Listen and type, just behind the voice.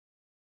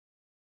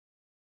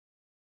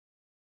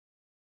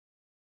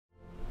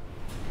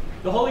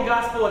The Holy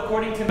Gospel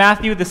according to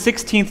Matthew, the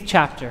 16th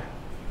chapter.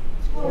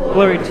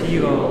 Glory to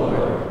you, O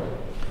Lord.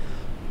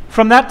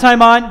 From that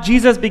time on,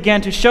 Jesus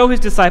began to show his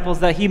disciples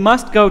that he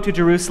must go to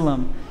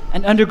Jerusalem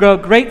and undergo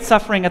great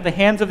suffering at the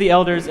hands of the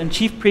elders and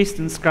chief priests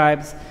and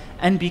scribes,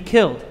 and be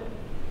killed,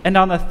 and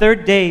on the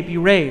third day be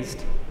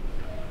raised.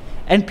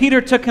 And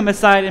Peter took him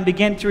aside and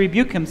began to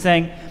rebuke him,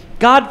 saying,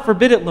 God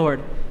forbid it,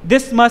 Lord.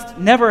 This must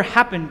never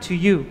happen to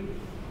you.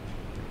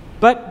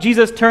 But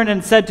Jesus turned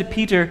and said to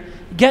Peter,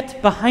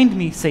 Get behind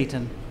me,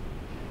 Satan.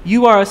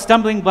 You are a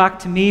stumbling block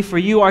to me, for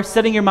you are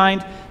setting your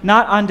mind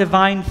not on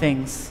divine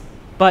things,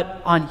 but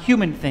on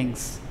human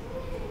things.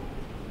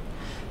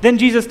 Then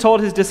Jesus told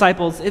his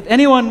disciples, If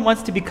anyone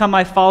wants to become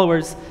my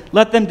followers,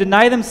 let them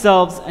deny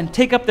themselves and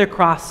take up their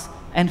cross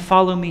and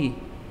follow me.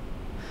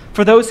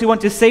 For those who want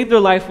to save their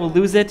life will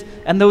lose it,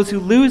 and those who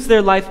lose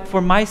their life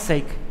for my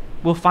sake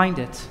will find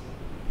it.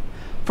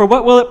 For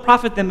what will it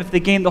profit them if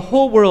they gain the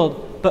whole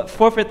world but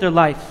forfeit their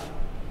life?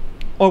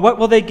 Or what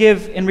will they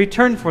give in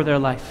return for their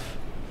life?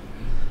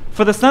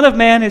 For the Son of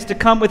Man is to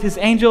come with his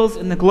angels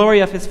in the glory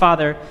of his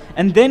Father,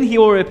 and then he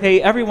will repay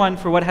everyone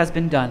for what has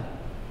been done.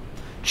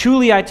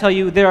 Truly, I tell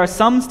you, there are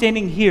some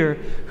standing here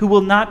who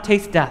will not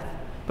taste death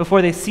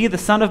before they see the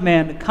Son of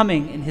Man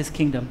coming in his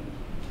kingdom.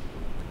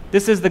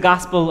 This is the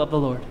gospel of the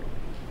Lord.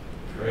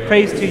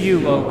 Praise to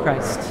you, O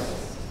Christ.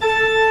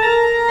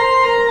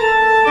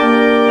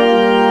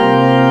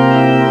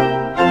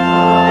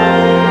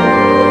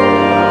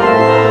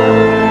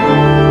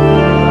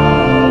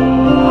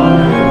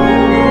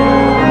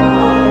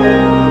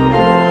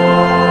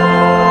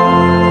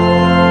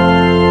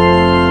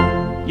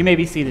 You may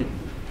be seated.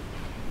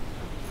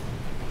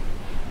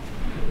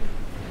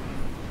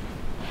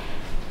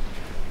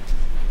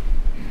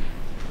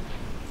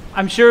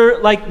 I'm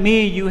sure, like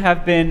me, you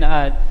have been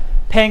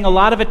paying a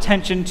lot of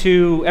attention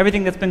to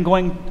everything that's been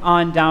going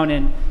on down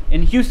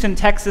in Houston,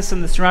 Texas,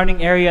 and the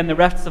surrounding area and the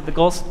rest of the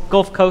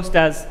Gulf Coast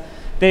as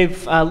they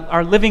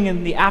are living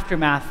in the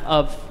aftermath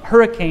of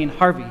Hurricane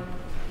Harvey.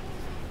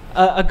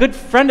 A good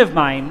friend of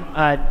mine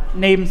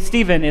named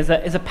Stephen is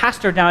a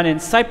pastor down in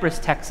Cypress,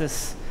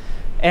 Texas.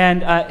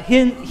 And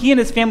he and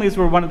his families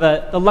were one of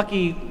the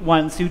lucky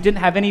ones who didn't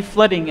have any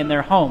flooding in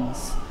their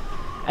homes.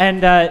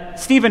 And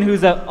Stephen,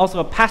 who's also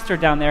a pastor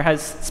down there,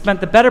 has spent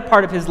the better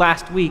part of his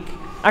last week,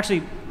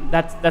 actually,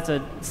 to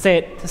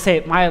say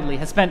it mildly,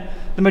 has spent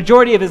the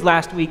majority of his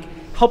last week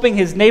helping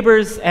his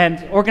neighbors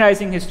and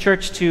organizing his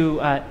church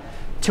to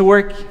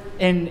work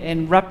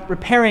in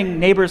repairing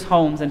neighbors'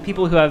 homes and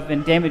people who have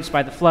been damaged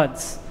by the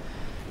floods.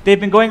 They've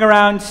been going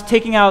around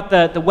taking out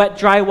the wet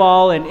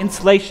drywall and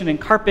insulation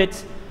and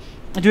carpet,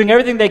 doing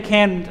everything they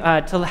can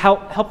to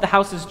help the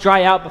houses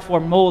dry out before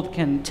mold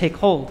can take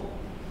hold.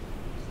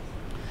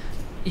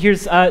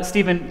 Here's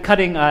Stephen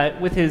cutting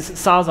with his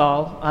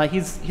Sawzall.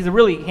 He's a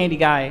really handy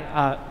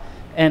guy,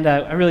 and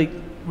I really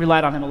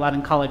relied on him a lot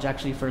in college,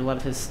 actually, for a lot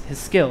of his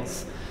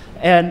skills.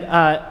 And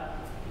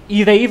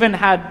they even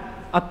had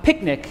a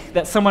picnic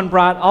that someone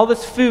brought all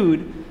this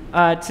food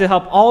to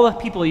help all the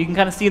people. You can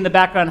kind of see in the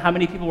background how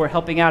many people were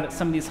helping out at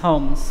some of these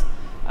homes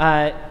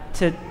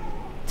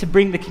to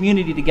bring the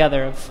community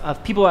together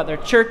of people at their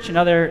church and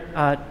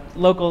other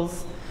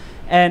locals.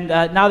 And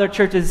now their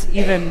church is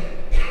even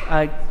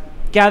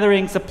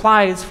gathering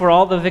supplies for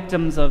all the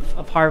victims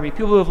of Harvey,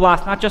 people who have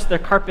lost not just their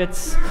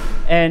carpets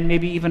and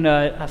maybe even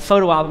a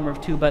photo album or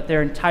two, but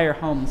their entire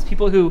homes.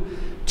 People who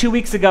 2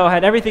 weeks ago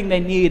had everything they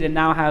need and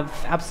now have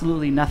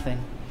absolutely nothing.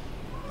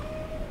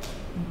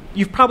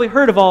 You've probably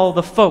heard of all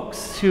the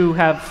folks who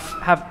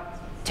have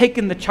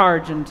taken the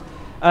charge and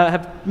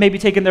have maybe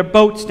taken their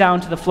boats down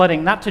to the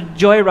flooding, not to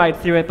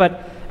joyride through it,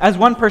 but as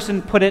one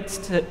person put it,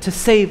 to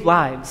save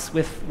lives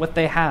with what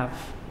they have.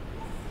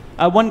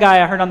 One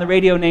guy I heard on the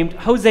radio named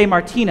Jose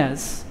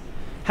Martinez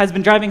has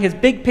been driving his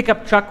big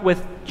pickup truck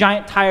with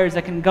giant tires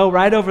that can go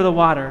right over the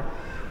water,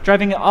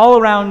 driving it all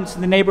around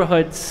the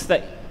neighborhoods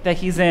that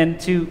he's in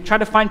to try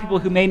to find people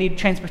who may need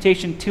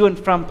transportation to and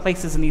from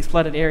places in these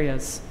flooded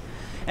areas.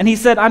 And he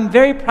said, I'm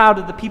very proud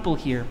of the people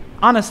here,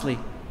 honestly.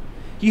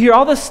 You hear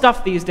all this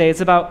stuff these days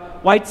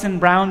about whites and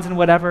browns and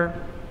whatever.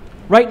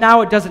 Right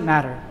now, it doesn't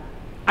matter.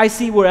 I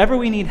see wherever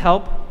we need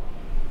help,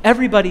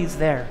 everybody's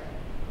there.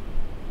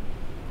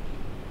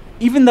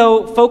 Even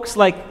though folks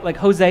like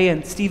Jose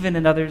and Stephen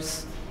and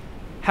others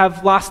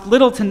have lost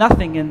little to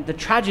nothing in the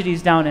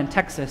tragedies down in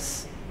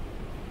Texas,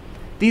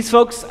 these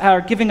folks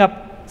are giving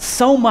up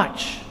so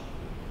much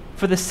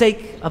for the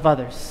sake of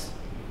others.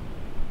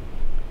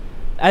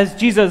 As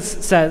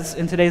Jesus says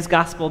in today's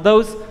gospel,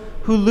 those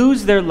who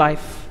lose their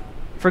life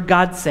for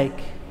God's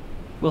sake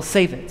will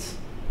save it.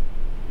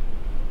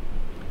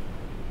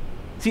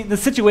 See, the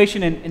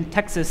situation in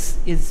Texas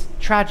is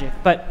tragic,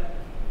 but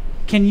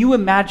can you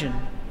imagine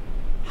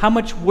how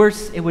much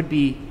worse it would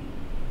be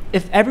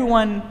if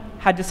everyone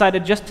had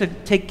decided just to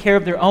take care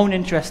of their own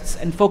interests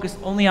and focus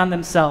only on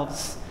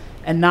themselves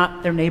and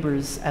not their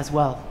neighbors as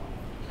well?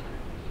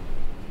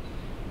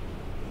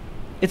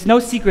 It's no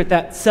secret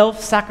that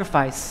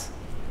self-sacrifice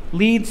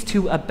leads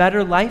to a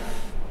better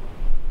life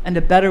and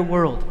a better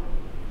world.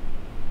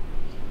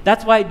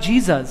 That's why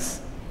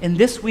Jesus, in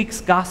this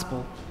week's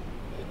gospel,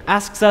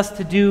 asks us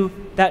to do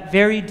that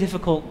very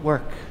difficult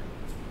work.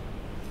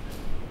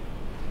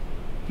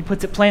 He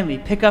puts it plainly,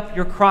 pick up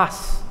your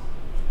cross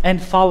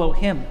and follow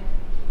him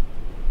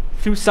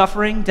through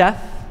suffering,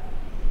 death,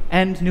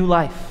 and new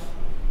life.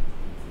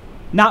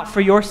 Not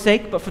for your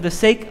sake, but for the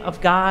sake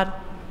of God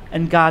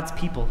and God's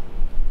people.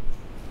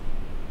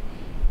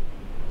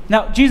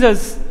 Now,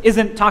 Jesus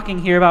isn't talking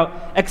here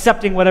about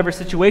accepting whatever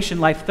situation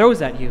life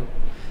throws at you.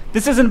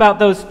 This isn't about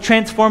those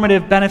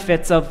transformative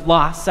benefits of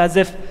loss, as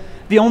if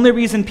the only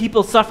reason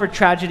people suffer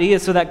tragedy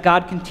is so that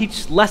God can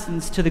teach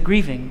lessons to the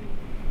grieving.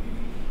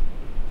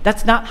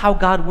 That's not how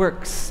God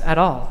works at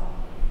all.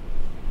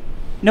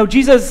 No,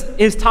 Jesus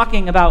is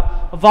talking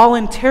about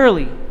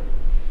voluntarily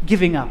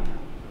giving up,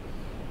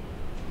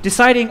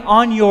 deciding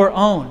on your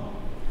own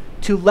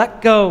to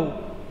let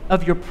go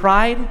of your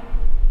pride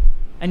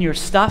and your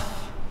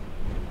stuff,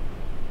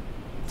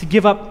 to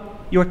give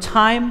up your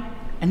time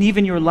and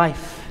even your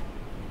life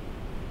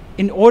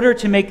in order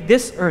to make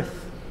this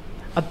earth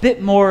a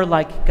bit more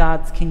like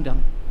God's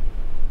kingdom.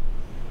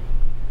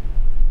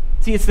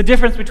 See, it's the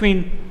difference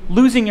between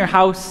losing your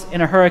house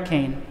in a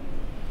hurricane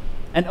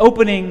and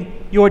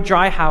opening your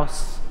dry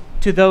house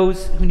to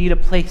those who need a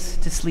place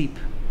to sleep.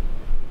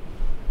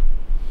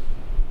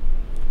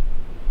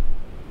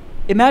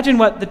 Imagine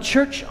what the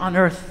church on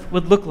earth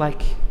would look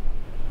like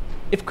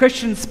if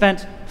Christians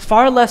spent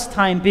far less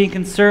time being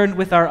concerned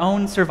with our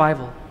own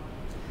survival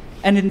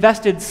and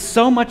invested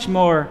so much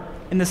more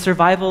in the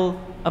survival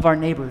of our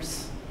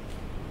neighbors.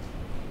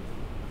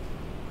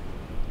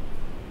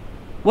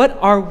 What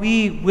are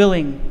we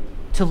willing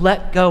to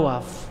let go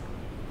of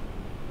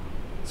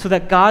so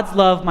that God's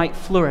love might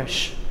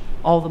flourish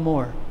all the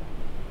more?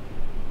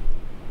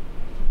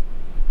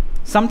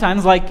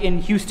 Sometimes, like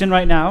in Houston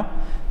right now,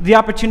 the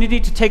opportunity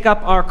to take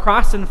up our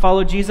cross and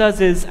follow Jesus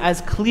is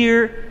as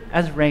clear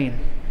as rain.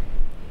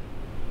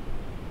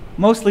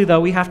 Mostly,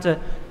 though, we have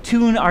to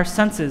tune our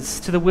senses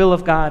to the will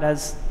of God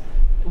as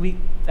we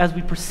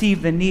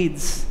perceive the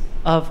needs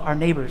of our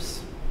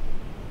neighbors.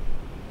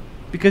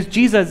 Because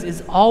Jesus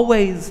is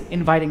always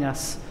inviting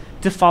us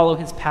to follow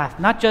his path,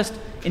 not just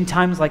in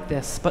times like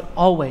this, but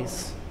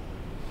always.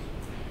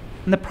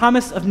 And the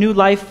promise of new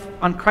life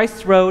on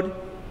Christ's road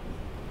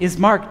is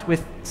marked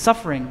with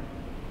suffering,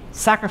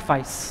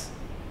 sacrifice,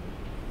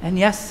 and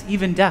yes,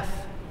 even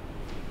death.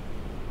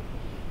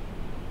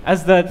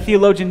 As the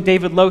theologian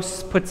David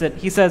Lose puts it,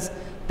 he says,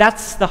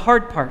 that's the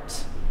hard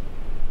part.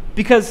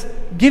 Because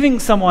giving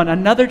someone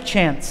another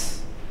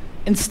chance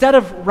instead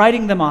of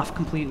writing them off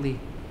completely,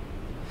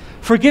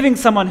 forgiving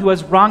someone who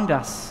has wronged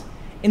us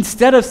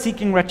instead of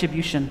seeking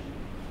retribution,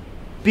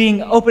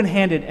 being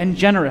open-handed and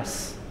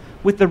generous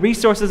with the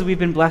resources we've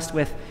been blessed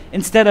with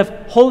instead of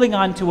holding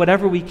on to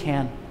whatever we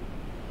can,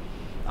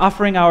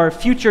 offering our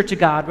future to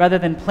God rather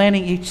than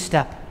planning each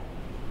step,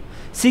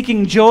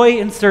 seeking joy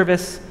in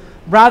service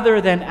rather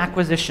than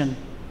acquisition,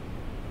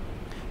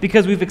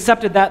 because we've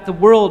accepted that the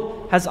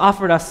world has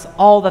offered us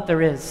all that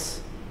there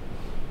is.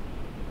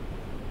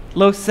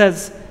 Lose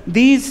says,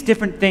 these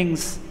different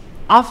things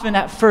often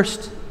at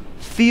first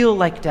feel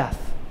like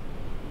death,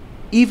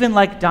 even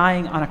like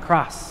dying on a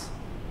cross,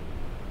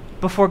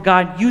 before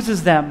God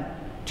uses them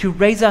to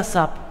raise us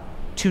up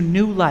to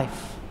new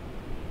life.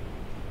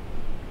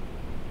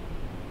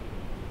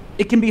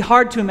 It can be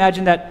hard to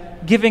imagine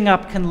that giving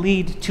up can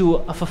lead to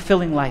a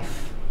fulfilling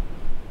life.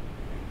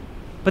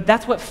 But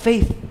that's what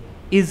faith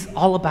is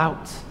all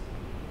about.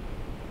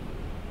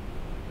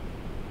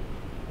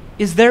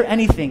 Is there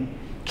anything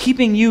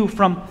keeping you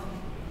from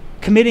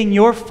committing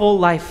your full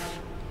life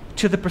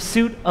to the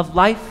pursuit of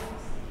life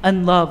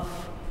and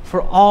love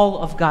for all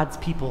of God's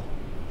people?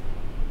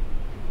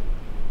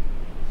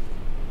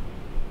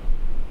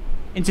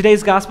 In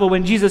today's gospel,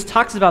 when Jesus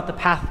talks about the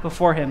path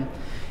before him,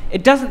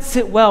 it doesn't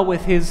sit well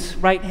with his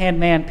right-hand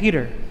man,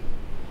 Peter.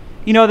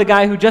 You know, the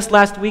guy who just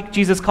last week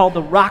Jesus called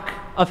the rock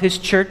of his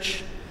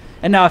church,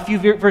 and now a few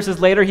verses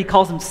later he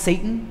calls him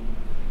Satan?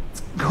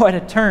 It's quite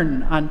a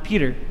turn on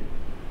Peter.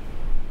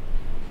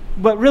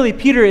 But really,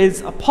 Peter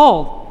is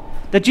appalled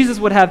that Jesus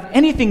would have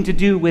anything to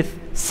do with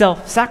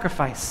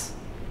self-sacrifice.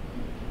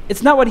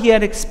 It's not what he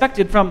had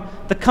expected from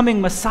the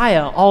coming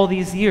Messiah all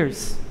these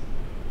years.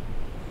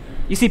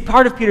 You see,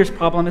 part of Peter's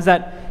problem is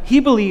that he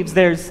believes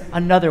there's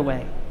another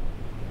way.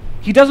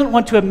 He doesn't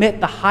want to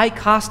admit the high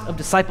cost of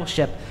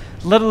discipleship,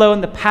 let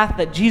alone the path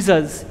that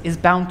Jesus is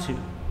bound to.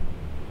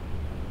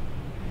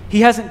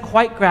 He hasn't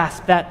quite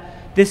grasped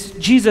that this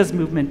Jesus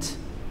movement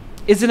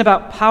isn't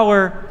about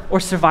power or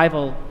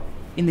survival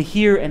in the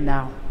here and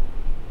now.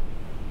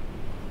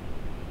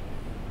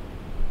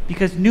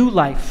 Because new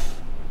life,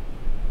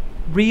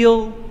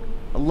 real,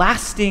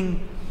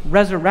 lasting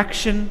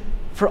resurrection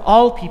for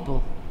all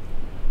people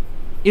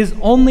is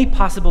only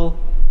possible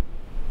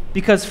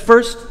because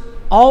first,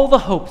 all the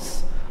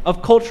hopes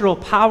of cultural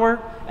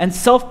power and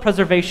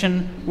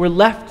self-preservation were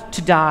left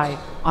to die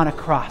on a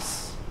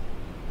cross.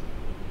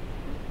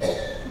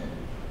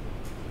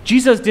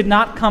 Jesus did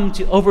not come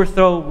to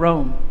overthrow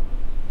Rome.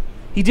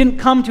 He didn't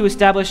come to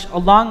establish a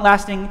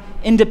long-lasting,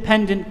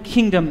 independent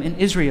kingdom in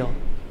Israel.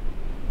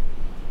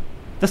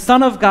 The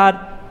Son of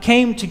God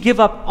came to give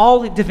up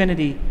all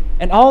divinity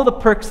and all the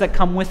perks that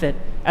come with it,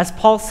 as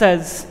Paul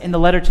says in the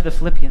letter to the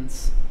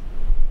Philippians.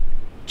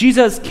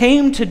 Jesus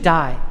came to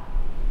die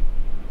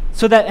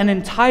so that an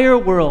entire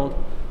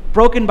world,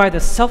 broken by the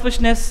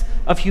selfishness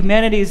of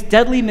humanity's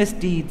deadly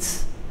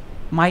misdeeds,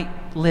 might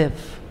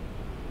live.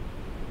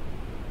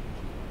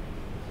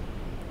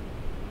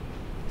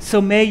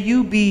 So may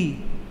you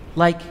be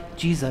like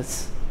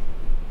Jesus.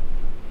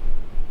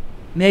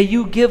 May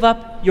you give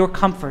up your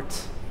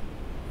comfort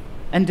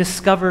and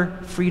discover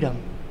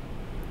freedom.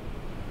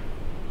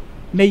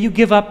 May you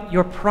give up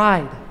your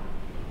pride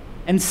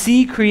and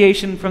see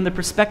creation from the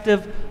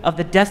perspective of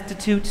the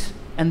destitute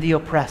and the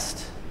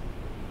oppressed.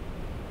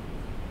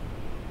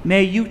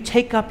 May you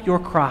take up your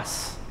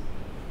cross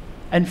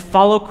and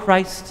follow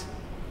Christ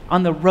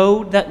on the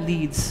road that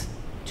leads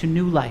to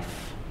new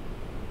life.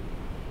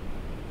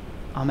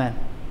 Amen.